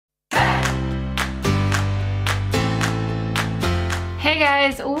Hey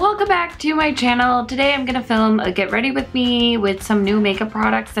guys, welcome back to my channel. Today I'm gonna film a get ready with me with some new makeup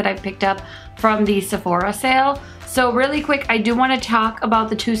products that I picked up from the Sephora sale. So really quick, I do want to talk about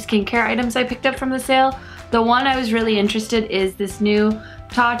the two skincare items I picked up from the sale. The one I was really interested is this new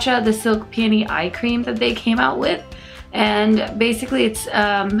Tatcha, the Silk Peony Eye Cream that they came out with. And basically it's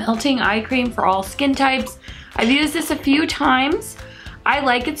melting eye cream for all skin types. I've used this a few times. I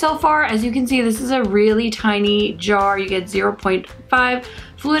like it so far. As you can see, this is a really tiny jar. You get 0.5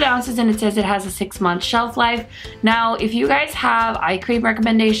 fluid ounces and it says it has a 6-month shelf life. Now, if you guys have eye cream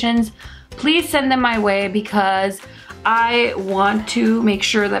recommendations, please send them my way because I want to make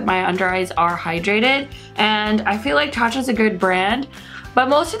sure that my under eyes are hydrated. And I feel like Tatcha's a good brand, but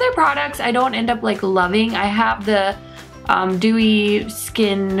most of their products I don't end up like loving. I have the dewy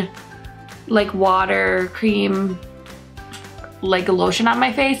skin like water cream like a lotion on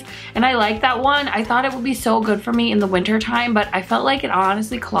my face, and I like that one. I thought it would be so good for me in the winter time, but I felt like it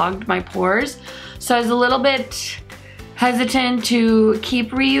honestly clogged my pores, so I was a little bit hesitant to keep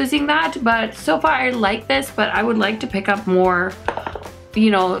reusing that. But so far I like this, but I would like to pick up more,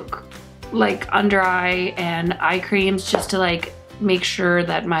 you know, like under eye and eye creams just to like make sure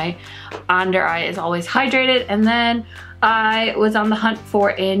that my under eye is always hydrated. And then I was on the hunt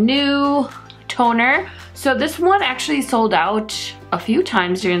for a new toner. So this one actually sold out a few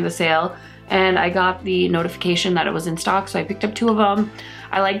times during the sale, and I got the notification that it was in stock, so I picked up 2 of them.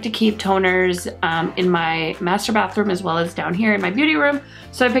 I like to keep toners in my master bathroom as well as down here in my beauty room,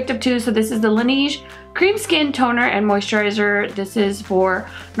 so I picked up 2. So this is the Laneige Cream Skin Toner and Moisturizer. This is for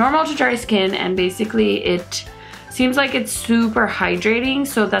normal to dry skin, and basically it seems like it's super hydrating,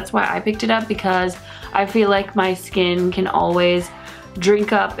 so that's why I picked it up, because I feel like my skin can always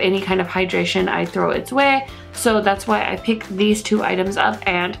drink up any kind of hydration I throw its way. So that's why I picked these 2 items up.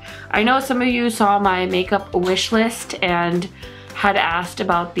 And I know some of you saw my makeup wish list and had asked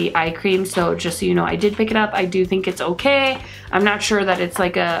about the eye cream, so just so you know, I did pick it up. I do think it's okay. I'm not sure that it's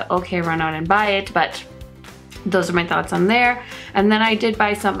like a okay, run out and buy it, but those are my thoughts on there. And then I did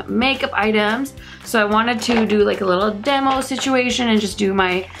buy some makeup items, so I wanted to do like a little demo situation and just do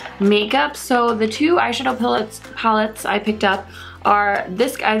my makeup. So the 2 eyeshadow palettes I picked up are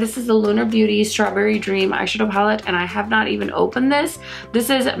this guy. This is the LUNAR Beauty Strawberry Dream eyeshadow palette, and I have not even opened this. This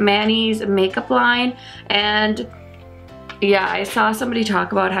is Manny's makeup line, and yeah, I saw somebody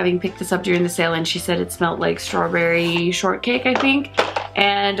talk about having picked this up during the sale, and she said it smelled like strawberry shortcake, I think.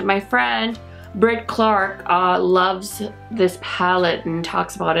 And my friend Britt Clark loves this palette and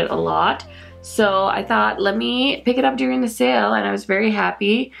talks about it a lot. So I thought, let me pick it up during the sale, and I was very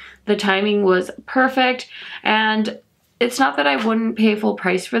happy. The timing was perfect, and it's not that I wouldn't pay full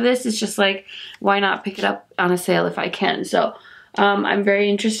price for this. It's just like, why not pick it up on a sale if I can? So I'm very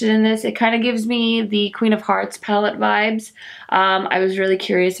interested in this. It kind of gives me the Queen of Hearts palette vibes. I was really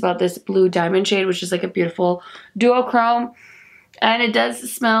curious about this blue diamond shade, which is like a beautiful duochrome. And it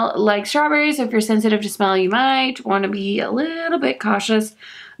does smell like strawberries, so if you're sensitive to smell, you might want to be a little bit cautious.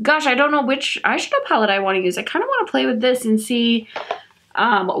 Gosh, I don't know which eyeshadow palette I want to use. I kind of want to play with this and see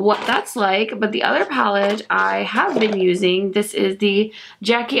what that's like. But the other palette I have been using, this is the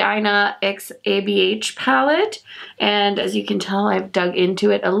Jackie Aina X ABH palette, and as you can tell, I've dug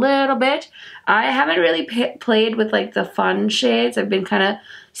into it a little bit. I haven't really played with like the fun shades. I've been kind of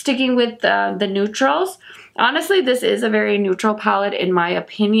sticking with the neutrals. Honestly, this is a very neutral palette in my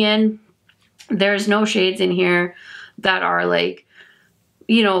opinion. There's no shades in here that are like,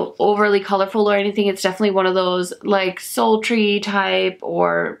 you know, overly colorful or anything. It's definitely one of those like sultry type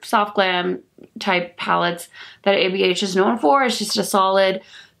or soft glam type palettes that ABH is known for. It's just a solid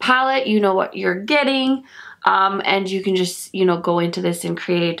palette. You know what you're getting. And you can just, you know, go into this and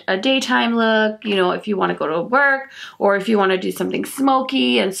create a daytime look, you know, if you want to go to work or if you want to do something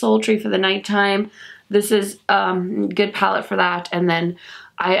smoky and sultry for the nighttime. This is good palette for that. And then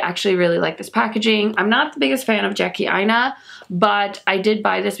I actually really like this packaging. I'm not the biggest fan of Jackie Aina, but I did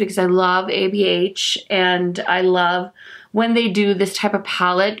buy this because I love ABH and I love when they do this type of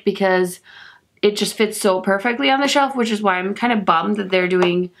palette because it just fits so perfectly on the shelf, which is why I'm kind of bummed that they're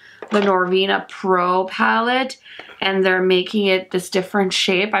doing the Norvina Pro palette and they're making it this different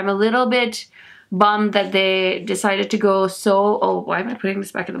shape. I'm a little bit bummed that they decided to go so, oh, why am I putting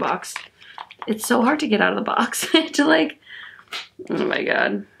this back in the box? It's so hard to get out of the box. to like, oh my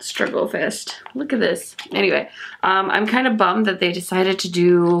god, struggle fest. Look at this. Anyway, I'm kind of bummed that they decided to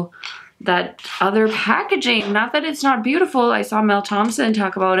do that other packaging. Not that it's not beautiful. I saw Mel Thompson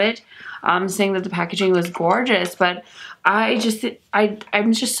talk about it, saying that the packaging was gorgeous, but I'm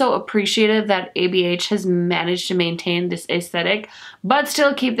just so appreciative that ABH has managed to maintain this aesthetic, but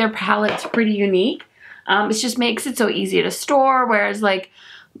still keep their palettes pretty unique. It just makes it so easy to store, whereas like,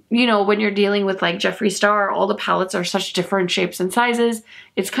 you know, when you're dealing with like Jeffree Star, all the palettes are such different shapes and sizes.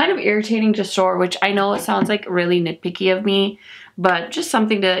 It's kind of irritating to store, which I know it sounds like really nitpicky of me, but just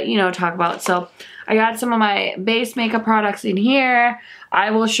something to, you know, talk about. So I got some of my base makeup products in here.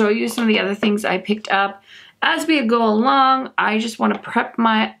 I will show you some of the other things I picked up as we go along. I just want to prep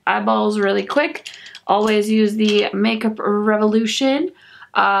my eyeballs really quick. Always use the Makeup Revolution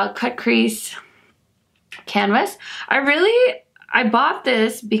cut crease canvas. I bought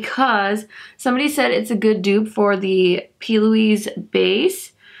this because somebody said it's a good dupe for the P. Louise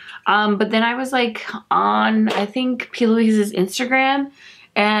base. But then I was like on, I think, P. Louise's Instagram,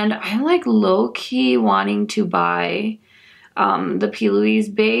 and I'm like low-key wanting to buy the P. Louise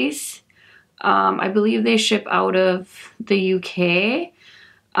base. I believe they ship out of the UK.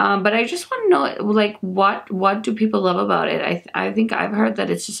 But I just want to know, like, what do people love about it? I think I've heard that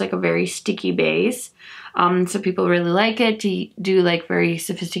it's just like a very sticky base. So people really like it to do like very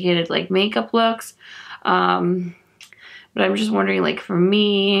sophisticated like makeup looks. But I'm just wondering, like, for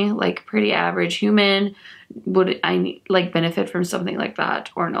me, like pretty average human, would I like benefit from something like that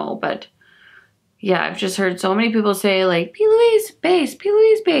or no? But yeah, I've just heard so many people say like P. Louise base, P.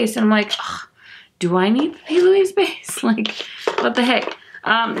 Louise base, and I'm like, ugh, do I need the P. Louise base? Like, what the heck?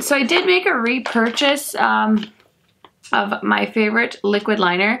 So I did make a repurchase of my favorite liquid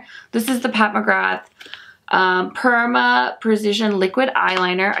liner. This is the Pat McGrath Perma Precision Liquid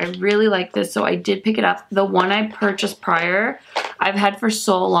Eyeliner. I really like this, so I did pick it up. The one I purchased prior, I've had for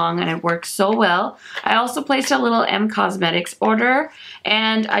so long and it works so well. I also placed a little M Cosmetics order,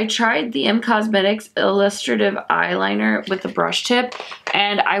 and I tried the M Cosmetics Illustrative Eyeliner with the brush tip,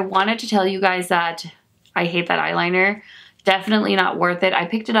 and I wanted to tell you guys that I hate that eyeliner. Definitely not worth it. I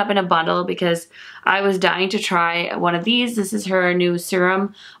picked it up in a bundle because I was dying to try one of these. This is her new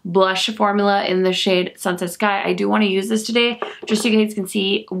serum blush formula in the shade Sunset Sky. I do want to use this today just so you guys can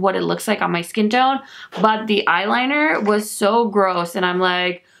see what it looks like on my skin tone. But the eyeliner was so gross, and I'm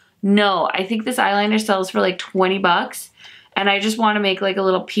like, no, I think this eyeliner sells for like 20 bucks. And I just want to make like a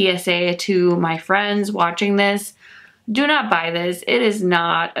little PSA to my friends watching this. Do not buy this. It is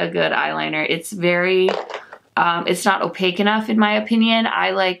not a good eyeliner. It's very... it's not opaque enough in my opinion.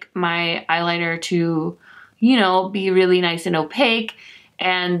 I like my eyeliner to, you know, be really nice and opaque,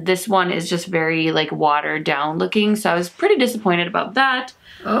 and this one is just very like watered down looking, so I was pretty disappointed about that.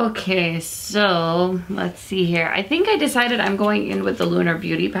 Okay, so let's see here. I think I decided I'm going in with the Lunar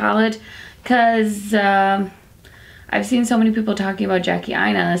Beauty palette because I've seen so many people talking about Jackie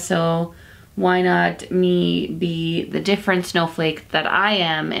Aina, so why not me be the different snowflake that I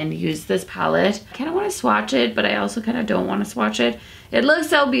am and use this palette. I kind of want to swatch it, but I also kind of don't want to swatch it. It looks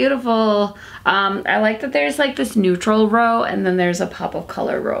so beautiful. I like that there's like this neutral row and then there's a pop of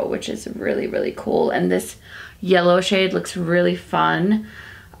color row, which is really, really cool. And this yellow shade looks really fun.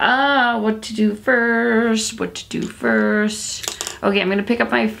 What to do first? What to do first? Okay, I'm going to pick up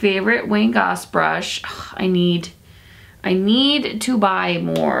my favorite Wayne Goss brush. I need to buy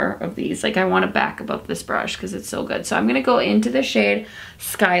more of these. Like, I want to back up this brush because it's so good. So I'm going to go into the shade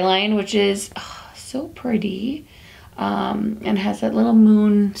Skyline, which is so pretty, and has that little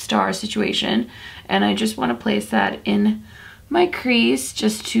moon star situation. And I just want to place that in my crease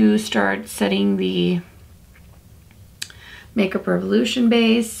just to start setting the Makeup Revolution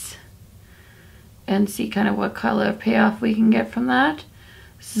base and see kind of what color payoff we can get from that.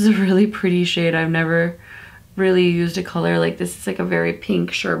 This is a really pretty shade. I've never really used a color like this. It's like a very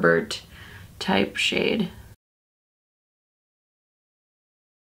pink sherbet type shade.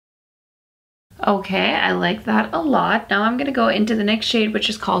 Okay, I like that a lot. Now I'm gonna go into the next shade, which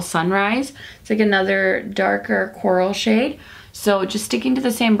is called Sunrise. It's like another darker coral shade. So just sticking to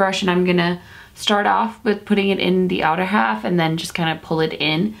the same brush, and I'm gonna start off with putting it in the outer half and then just kind of pull it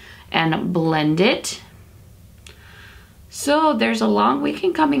in and blend it. So there's a long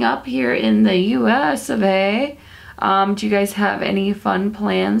weekend coming up here in the US of A. Do you guys have any fun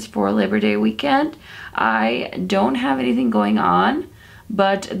plans for Labor Day weekend? I don't have anything going on,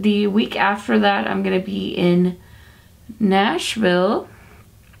 but the week after that I'm gonna be in Nashville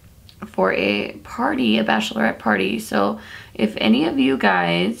for a party, a bachelorette party. So if any of you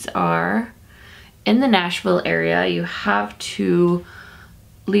guys are in the Nashville area, you have to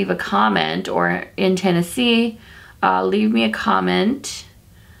leave a comment, or in Tennessee, leave me a comment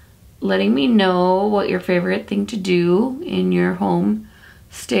letting me know what your favorite thing to do in your home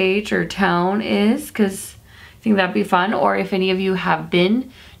state or town is, because I think that'd be fun. Or if any of you have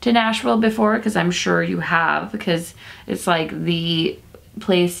been to Nashville before, because I'm sure you have, because it's like the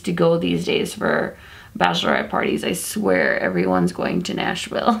place to go these days for bachelorette parties. I swear everyone's going to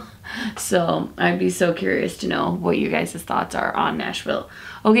Nashville. So I'd be so curious to know what you guys' thoughts are on Nashville.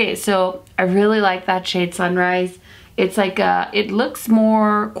 Okay, so I really like that shade Sunrise. It's like it looks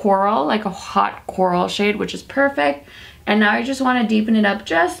more coral, like a hot coral shade, which is perfect. And now I just want to deepen it up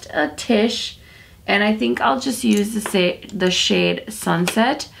just a tish. And I think I'll just use the shade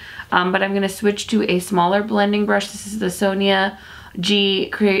Sunset. But I'm going to switch to a smaller blending brush. This is the Sonia G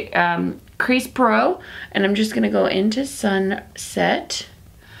Crease Pro. And I'm just going to go into Sunset.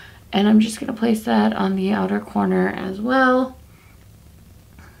 And I'm just going to place that on the outer corner as well.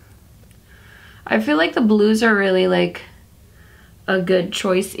 I feel like the blues are really like a good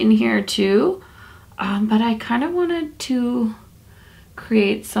choice in here too. But I kind of wanted to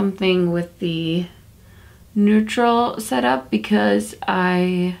create something with the neutral setup because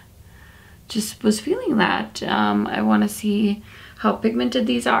I just was feeling that. I want to see how pigmented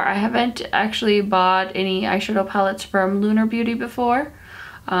these are. I haven't actually bought any eyeshadow palettes from LUNAR Beauty before.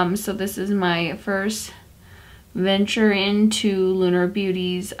 So this is my first venture into LUNAR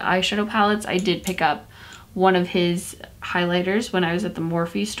Beauty's eyeshadow palettes. I did pick up one of his highlighters when I was at the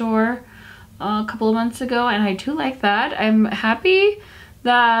Morphe store a couple of months ago, and I do like that. I'm happy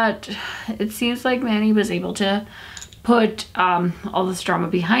that it seems like Manny was able to put all this drama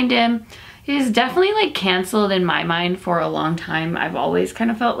behind him. He's definitely like canceled in my mind for a long time. I've always kind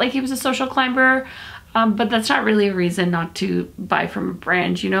of felt like he was a social climber, but that's not really a reason not to buy from a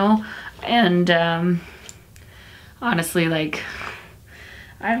brand, you know? And honestly, like,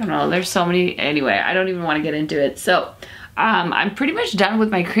 I don't know, there's so many, anyway, I don't even want to get into it. So I'm pretty much done with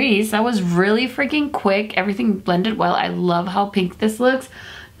my crease. That was really freaking quick. Everything blended well. I love how pink this looks.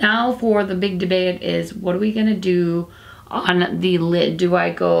 Now for the big debate is, what are we gonna do on the lid? Do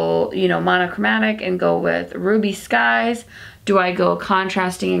I go, you know, monochromatic and go with Ruby Skies? Do I go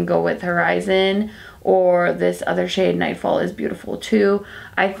contrasting and go with Horizon? Or this other shade, Nightfall, is beautiful too.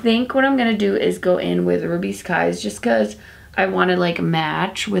 I think what I'm gonna do is go in with Ruby Skies just because I want to like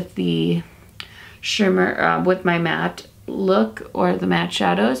match with the shimmer, with my matte look or the matte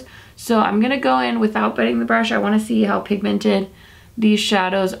shadows. So I'm gonna go in without wetting the brush. I want to see how pigmented these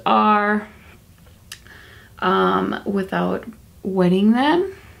shadows are without wetting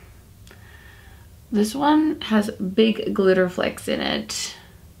them. This one has big glitter flakes in it,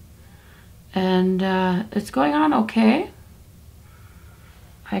 and it's going on okay.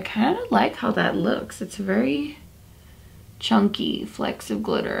 I kind of like how that looks. It's very chunky flecks of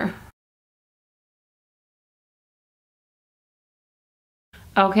glitter.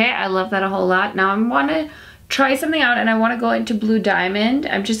 Okay, I love that a whole lot. Now I want to try something out, and I want to go into Blue Diamond.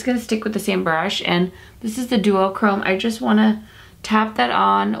 I'm just going to stick with the same brush, and this is the Duochrome. I just want to tap that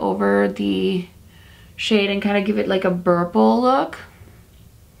on over the shade and kind of give it like a purple look.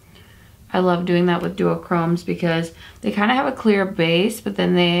 I love doing that with duochromes because they kind of have a clear base, but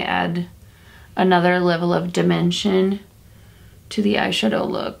then they add another level of dimension to the eyeshadow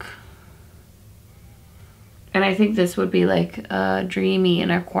look. And I think this would be like a dreamy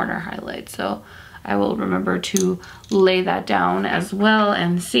inner corner highlight. So I will remember to lay that down as well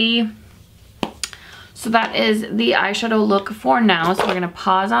and see. So that is the eyeshadow look for now. So we're gonna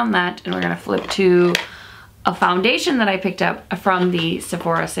pause on that and we're gonna flip to a foundation that I picked up from the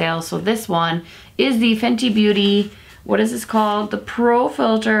Sephora sale. So this one is the Fenty Beauty, what is this called? The Pro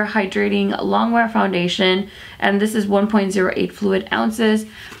Filter Hydrating Longwear Foundation. And this is 1.08 fluid ounces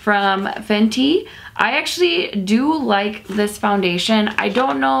from Fenty. I actually do like this foundation. I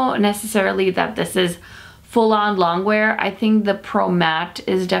don't know necessarily that this is full-on longwear. I think the Pro Matte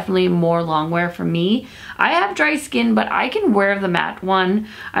is definitely more longwear for me. I have dry skin, but I can wear the matte one.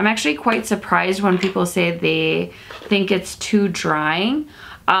 I'm actually quite surprised when people say they think it's too drying.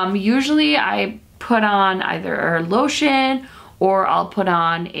 Usually I put on either a lotion or I'll put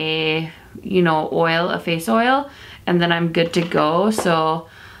on a, you know, oil, a face oil, and then I'm good to go. So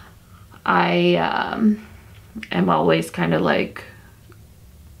I am always kind of like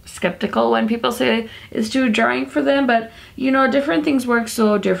skeptical when people say it's too drying for them, but you know, different things work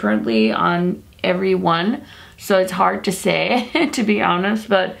so differently on everyone, so it's hard to say to be honest.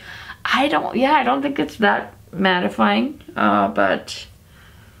 But I don't think it's that mattifying, but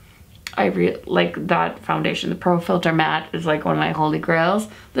I really like that foundation. The Pro Filter Matte is like one of my holy grails.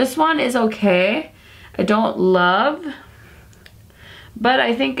 This one is okay. I don't love, but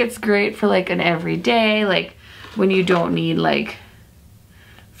I think it's great for like an everyday, like when you don't need like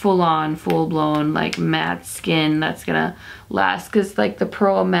full-on, full-blown like matte skin that's gonna last. Because like the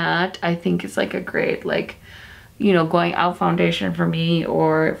Pro Matte, I think is like a great, like, you know, going out foundation for me,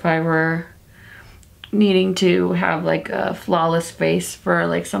 or if I were needing to have like a flawless face for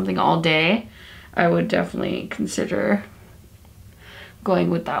like something all day. I would definitely consider going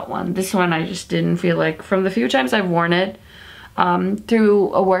with that one. This one I just didn't feel like, from the few times I've worn it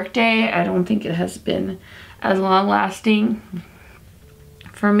through a work day, I don't think it has been as long lasting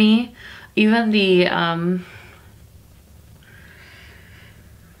for me. Even the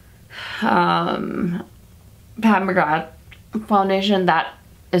Pat McGrath foundation, that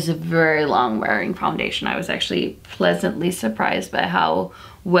is a very long wearing foundation. I was actually pleasantly surprised by how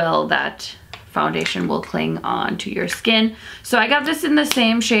well that foundation will cling on to your skin. So I got this in the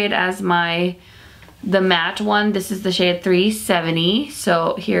same shade as the matte one. This is the shade 370.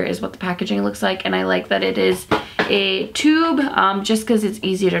 So here is what the packaging looks like, and I like that it is a tube, just because it's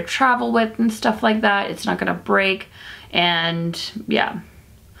easy to travel with and stuff like that. It's not gonna break, and yeah,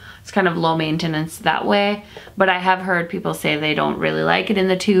 it's kind of low maintenance that way. But I have heard people say they don't really like it in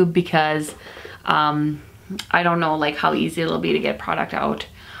the tube because I don't know like how easy it'll be to get product out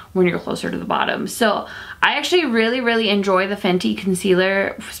when you're closer to the bottom. So I actually really enjoy the Fenty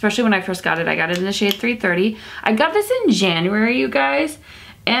concealer, especially when I first got it. I got it in the shade 330. I got this in January, you guys,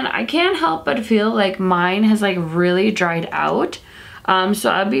 and I can't help but feel like mine has like really dried out. So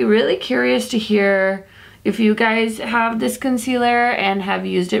I'd be really curious to hear if you guys have this concealer and have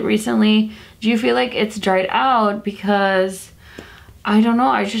used it recently. Do you feel like it's dried out? Because I don't know,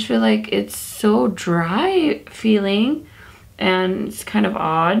 I just feel like it's so dry feeling. And it's kind of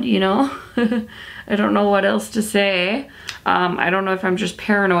odd, you know? I don't know what else to say. I don't know if I'm just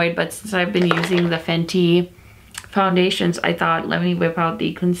paranoid, but since I've been using the Fenty foundations, I thought, let me whip out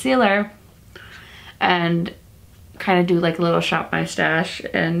the concealer and kind of do like a little shop my stash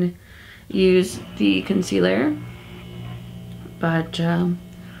and use the concealer. But I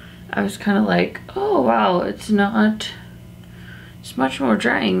was kind of like, oh wow, it's much more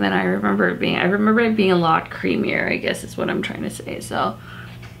drying than I remember it being. I remember it being a lot creamier, I guess is what I'm trying to say. So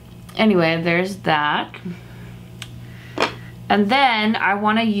anyway, there's that. And then I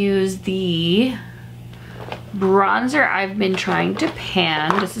want to use the bronzer I've been trying to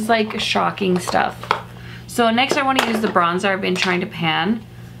pan. This is like shocking stuff. So next I want to use the bronzer I've been trying to pan.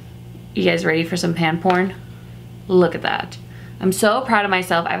 You guys ready for some pan porn? Look at that. I'm so proud of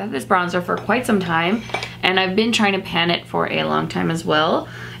myself. I've had this bronzer for quite some time, and I've been trying to pan it for a long time as well.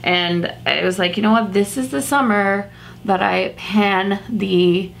 And I was like, you know what? This is the summer that I pan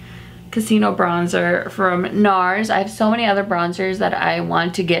the Casino bronzer from NARS. I have so many other bronzers that I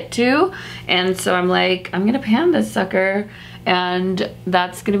want to get to, and so I'm like, I'm gonna pan this sucker, and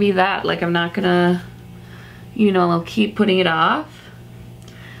that's gonna be that. Like, I'm not gonna, you know, keep putting it off.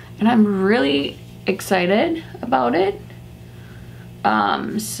 And I'm really excited about it.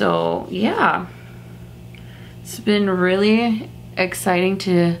 So yeah, it's been really exciting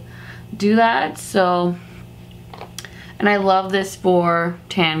to do that. So, and I love this for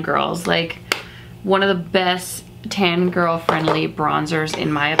tan girls, like one of the best tan girl friendly bronzers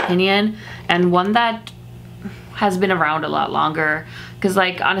in my opinion, and one that has been around a lot longer, because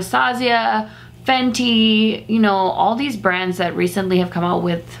like Anastasia, Fenty, you know, all these brands that recently have come out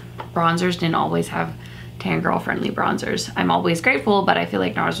with bronzers didn't always have tan girl friendly bronzers. I'm always grateful, but I feel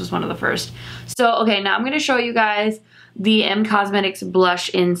like NARS was one of the first. So okay, now I'm going to show you guys the Cosmetics blush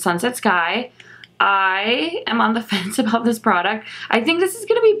in Sunset Sky. I am on the fence about this product. I think this is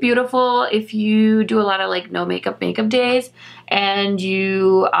going to be beautiful if you do a lot of like no makeup days, and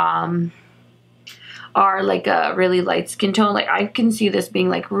you are like a really light skin tone. Like, I can see this being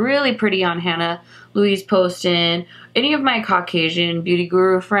like really pretty on Hannah Louise Poston, any of my Caucasian beauty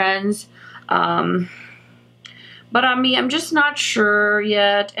guru friends. But on me, I'm just not sure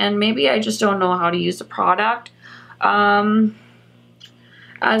yet, and maybe I just don't know how to use the product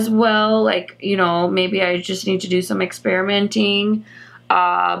as well. Like, you know, maybe I just need to do some experimenting,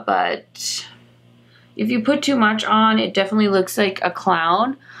 but if you put too much on, it definitely looks like a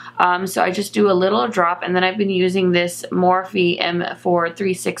clown. So I just do a little drop, and then I've been using this Morphe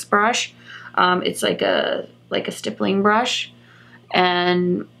M436 brush. It's like a stippling brush,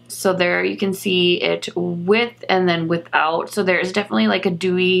 and so there you can see it with and then without. So there's definitely like a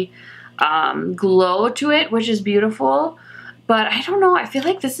dewy glow to it, which is beautiful. But I don't know, I feel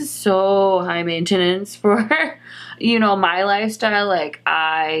like this is so high maintenance for, you know, my lifestyle. Like,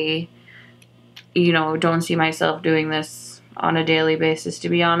 I, you know, don't see myself doing this on a daily basis, to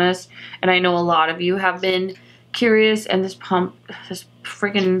be honest. And I know a lot of you have been curious, and this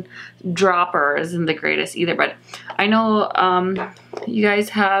freaking dropper isn't the greatest either. But I know you guys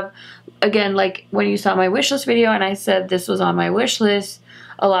have, again, like when you saw my wish list video and I said this was on my wish list,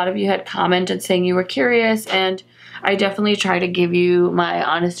 a lot of you had commented saying you were curious, and I definitely try to give you my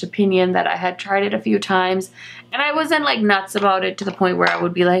honest opinion that I had tried it a few times and I wasn't like nuts about it to the point where I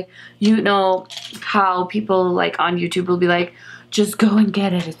would be like, you know how people like on YouTube will be like, just go and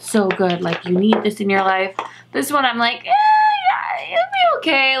get it, it's so good, like you need this in your life. This one I'm like, yeah, it'll be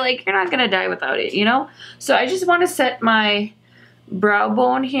okay, like you're not gonna die without it, you know? So I just want to set my brow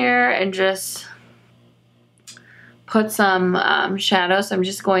bone here and just put some shadow. So I'm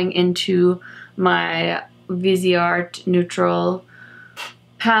just going into my Viseart neutral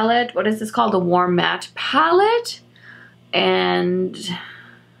palette. What is this called? The warm matte palette. And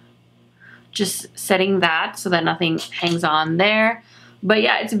just setting that so that nothing hangs on there. But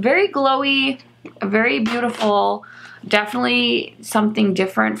yeah, it's very glowy, very beautiful, definitely something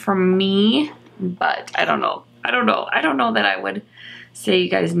different from me, but I don't know that I would say you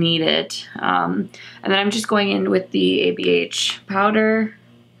guys need it. And then I'm just going in with the ABH powder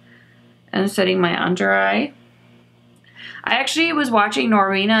and setting my under eye. I actually was watching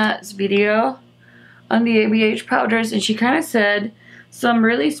Norina's video on the ABH powders and she kind of said some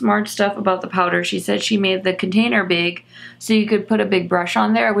really smart stuff about the powder. She said she made the container big so you could put a big brush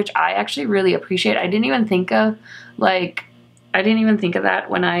on there, which I actually really appreciate. I didn't even think of that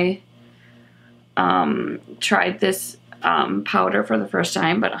when I tried this powder for the first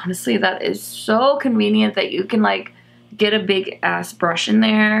time, but honestly that is so convenient that you can like get a big ass brush in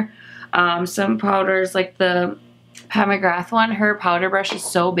there. Some powders like the Pat McGrath one, her powder brush is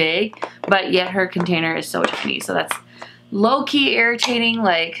so big, but yet her container is so tiny, so that's low-key irritating,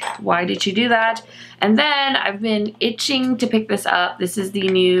 like why did you do that? And then I've been itching to pick this up. This is the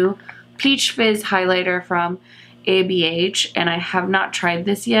new Peach Fizz highlighter from ABH and I have not tried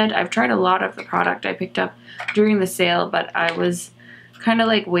this yet. I've tried a lot of the product I picked up during the sale, but I was kind of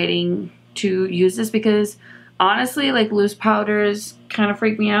like waiting to use this because honestly like loose powders kind of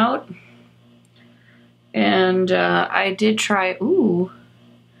freak me out. And I did try one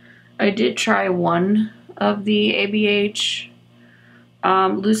of the ABH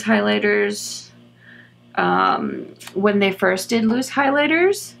loose highlighters when they first did loose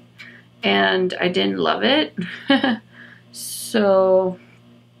highlighters and I didn't love it. So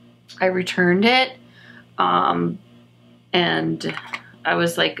I returned it and I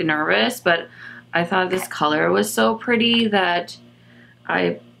was like nervous, but I thought this color was so pretty that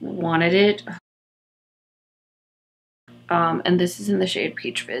I wanted it. And this is in the shade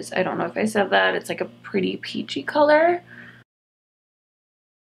Peach Fizz. I don't know if I said that. It's like a pretty peachy color.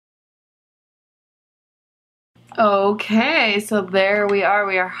 Okay, so there we are.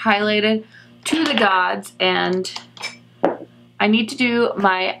 We are highlighted to the gods and I need to do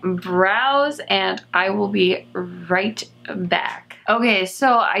my brows and I will be right back. Okay,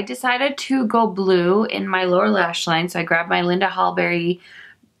 so I decided to go blue in my lower lash line. So I grabbed my Linda Hallberry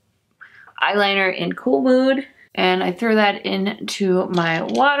eyeliner in Cool Mood and I threw that into my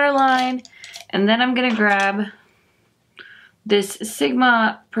waterline. And then I'm gonna grab this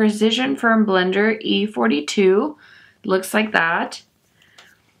Sigma Precision Firm Blender E42. Looks like that.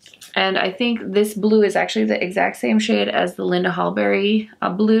 And I think this blue is actually the exact same shade as the Linda Hallberry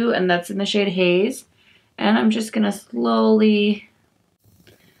blue, and that's in the shade Haze. And I'm just gonna slowly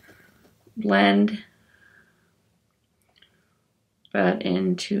blend that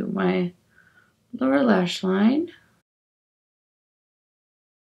into my lower lash line.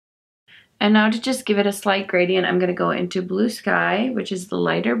 And now to just give it a slight gradient, I'm gonna go into Blue Sky, which is the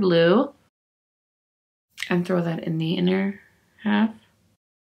lighter blue, and throw that in the inner half.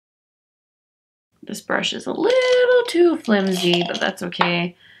 This brush is a little too flimsy, but that's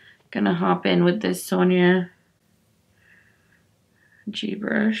okay. Gonna hop in with this Sonia G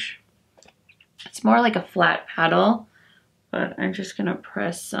brush. It's more like a flat paddle, but I'm just gonna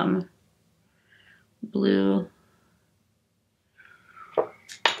press some blue.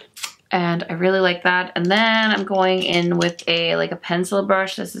 And I really like that. And then I'm going in with a pencil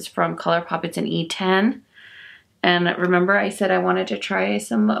brush. This is from ColourPop. It's an E10. And remember I said I wanted to try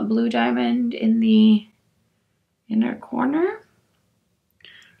some blue diamond in the inner corner.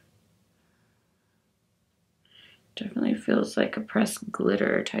 Definitely feels like a pressed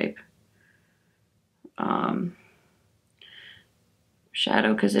glitter type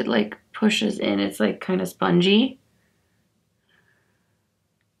shadow because it like pushes in. It's like kind of spongy.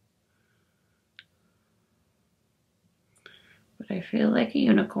 But I feel like a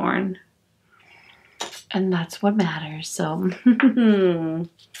unicorn. And that's what matters, so. Okie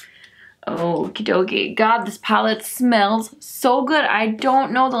dokie. God, this palette smells so good. I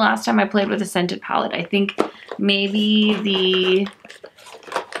don't know the last time I played with a scented palette. I think maybe the,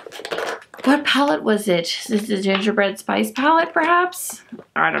 what palette was it? Is this the Gingerbread Spice palette, perhaps?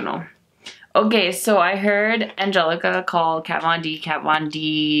 I don't know. Okay, so I heard Angelica call Kat Von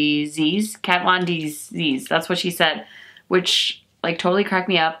D Z's. That's what she said, which like totally cracked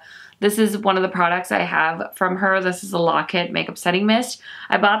me up. This is one of the products I have from her. This is a Lock-It Makeup Setting Mist.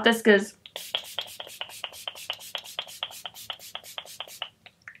 I bought this because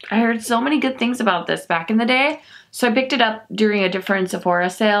I heard so many good things about this back in the day. So I picked it up during a different Sephora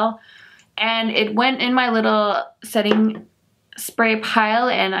sale. And it went in my little setting spray pile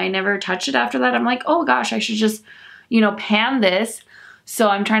and I never touched it after that. I'm like, oh gosh, I should just, you know, pan this. So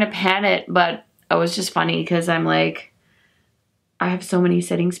I'm trying to pan it, but it was just funny because I'm like, I have so many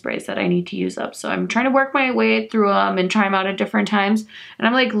setting sprays that I need to use up. So I'm trying to work my way through them and try them out at different times. And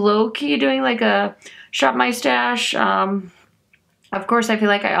I'm like low-key doing like a shop my stash. Of course, I feel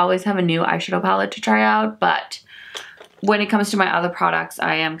like I always have a new eyeshadow palette to try out, but when it comes to my other products,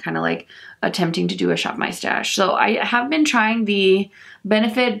 I am kind of like attempting to do a shop my stash. So I have been trying the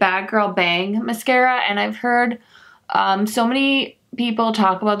Benefit Bad Girl Bang mascara, and I've heard so many people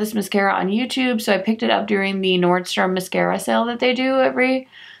talk about this mascara on YouTube, so I picked it up during the Nordstrom mascara sale that they do every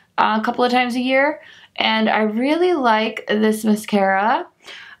couple of times a year, and I really like this mascara.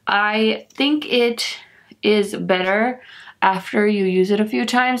 I think it is better after you use it a few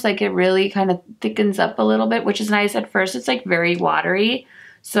times. Like it really kind of thickens up a little bit, which is nice. At first it's like very watery,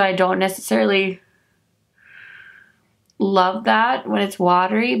 so I don't necessarily love that when it's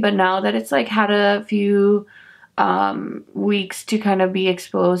watery, but now that it's like had a few weeks to kind of be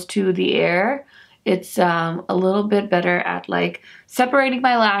exposed to the air, it's a little bit better at like separating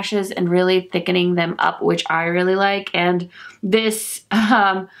my lashes and really thickening them up, which I really like. And this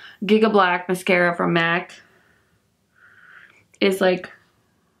Giga Black mascara from MAC is like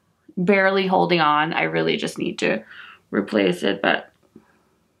barely holding on. I really just need to replace it, but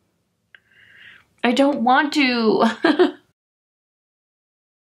I don't want to.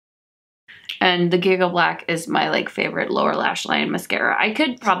 And the Giga Black is my like favorite lower lash line mascara. I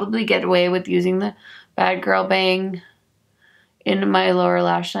could probably get away with using the Bad Girl Bang in my lower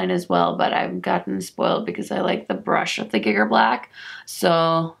lash line as well, but I've gotten spoiled because I like the brush of the Giga Black.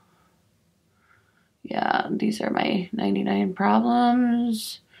 So yeah, these are my 99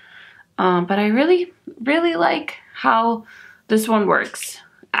 problems. But I really, really like how this one works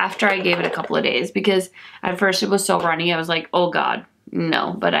after I gave it a couple of days, because at first it was so runny. I was like, oh God,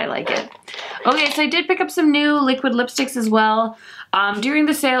 no, but I like it. Okay, so I did pick up some new liquid lipsticks as well. During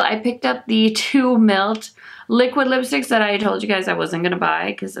the sale, I picked up the 2 Melt liquid lipsticks that I told you guys I wasn't going to buy,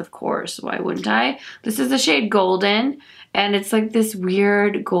 because of course, why wouldn't I? This is the shade Golden, and it's like this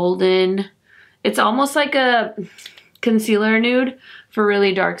weird golden. It's almost like a concealer nude for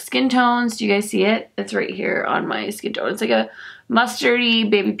really dark skin tones. Do you guys see it? It's right here on my skin tone. It's like a mustardy,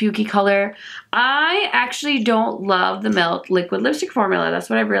 baby pukey color. I actually don't love the Melt liquid lipstick formula. That's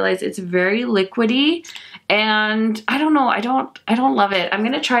what I've realized. It's very liquidy, and I don't know. I don't love it. I'm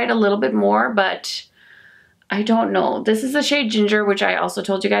gonna try it a little bit more, but I don't know. This is the shade Ginger, which I also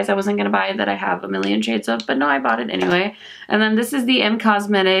told you guys I wasn't gonna buy, that I have a million shades of, but no, I bought it anyway. And then this is the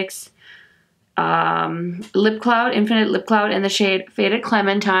Cosmetics Lip Cloud, Infinite Lip Cloud in the shade Faded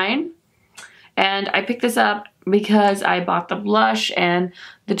Clementine. And I picked this up because I bought the blush and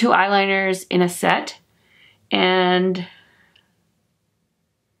the 2 eyeliners in a set. And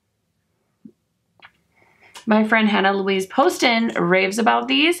my friend Hannah Louise Poston raves about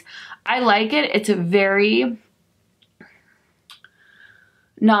these. I like it. It's a very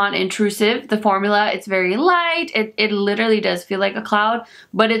non-intrusive, the formula. It's very light. It literally does feel like a cloud,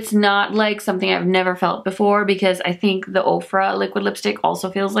 but it's not like something I've never felt before, because I think the Ofra liquid lipstick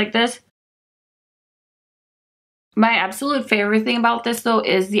also feels like this. My absolute favorite thing about this though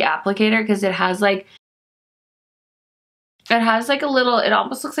is the applicator, because it has like a little, it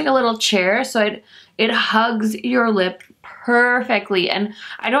almost looks like a little chair, so it hugs your lip perfectly. And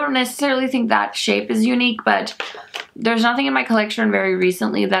I don't necessarily think that shape is unique, but there's nothing in my collection very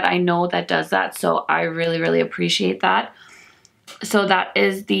recently that I know that does that, so I really, really appreciate that. So that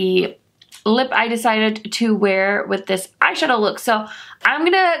is the lip I decided to wear with this eyeshadow look. So I'm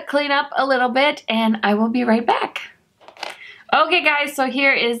gonna clean up a little bit and I will be right back. Okay guys, so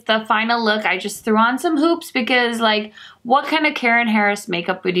here is the final look. I just threw on some hoops because, like, what kind of Karen Harris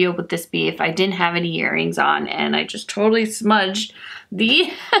makeup video would this be if I didn't have any earrings on? And I just totally smudged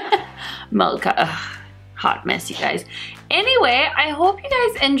the hot mess, you guys. Anyway, I hope you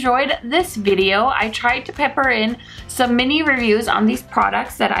guys enjoyed this video. I tried to pepper in some mini reviews on these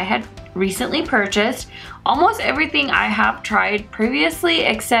products that I had recently purchased. Almost everything I have tried previously,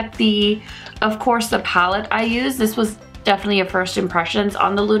 except of course, the palette I used. This was definitely a first impressions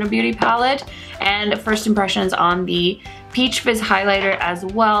on the Luna Beauty palette and first impressions on the Peach Fizz highlighter as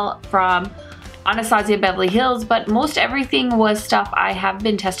well from Anastasia Beverly Hills, but most everything was stuff I have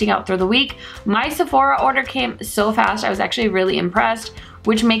been testing out through the week. My Sephora order came so fast. I was actually really impressed,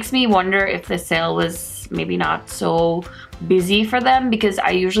 which makes me wonder if the sale was maybe not so busy for them, because I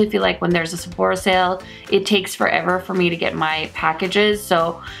usually feel like when there's a Sephora sale, it takes forever for me to get my packages.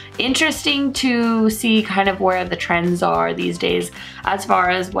 So interesting to see kind of where the trends are these days as far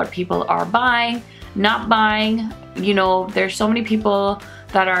as what people are buying, not buying. You know, there's so many people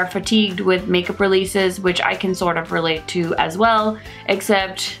that are fatigued with makeup releases, which I can sort of relate to as well,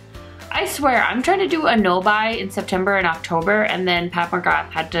 except I swear I'm trying to do a no buy in September and October, and then Pat McGrath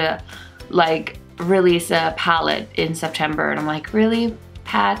had to like release a palette in September, and I'm like, really,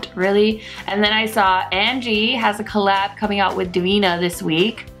 Pat, really? And then I saw Angie has a collab coming out with Divina this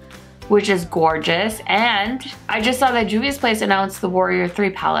week, which is gorgeous. And I just saw that Juvia's Place announced the Warrior 3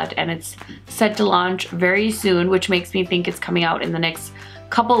 palette, and it's set to launch very soon, which makes me think it's coming out in the next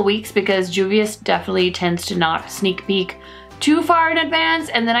couple weeks, because Juvia's definitely tends to not sneak peek too far in advance.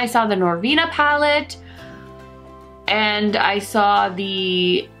 And then I saw the Norvina palette, and I saw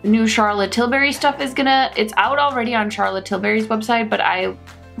the new Charlotte Tilbury stuff it's out already on Charlotte Tilbury's website, but I'm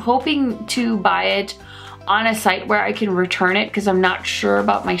hoping to buy it on a site where I can return it, because I'm not sure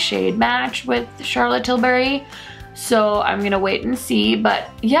about my shade match with Charlotte Tilbury. So I'm gonna wait and see. But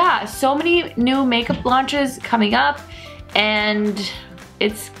yeah, so many new makeup launches coming up, and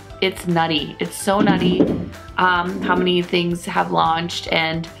it's nutty. It's so nutty how many things have launched,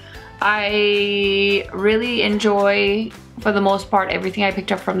 and I really enjoy, for the most part, everything I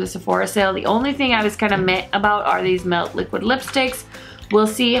picked up from the Sephora sale. The only thing I was kind of meh about are these Melt Liquid lipsticks. We'll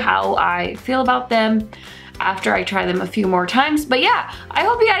see how I feel about them after I try them a few more times. But yeah, I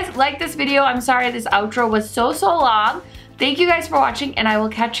hope you guys liked this video. I'm sorry this outro was so long. Thank you guys for watching, and I will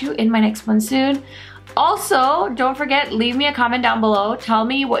catch you in my next one soon. Also, don't forget, leave me a comment down below. Tell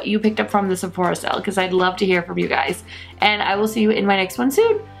me what you picked up from the Sephora sale, because I'd love to hear from you guys. And I will see you in my next one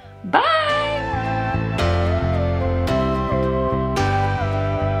soon. Bye!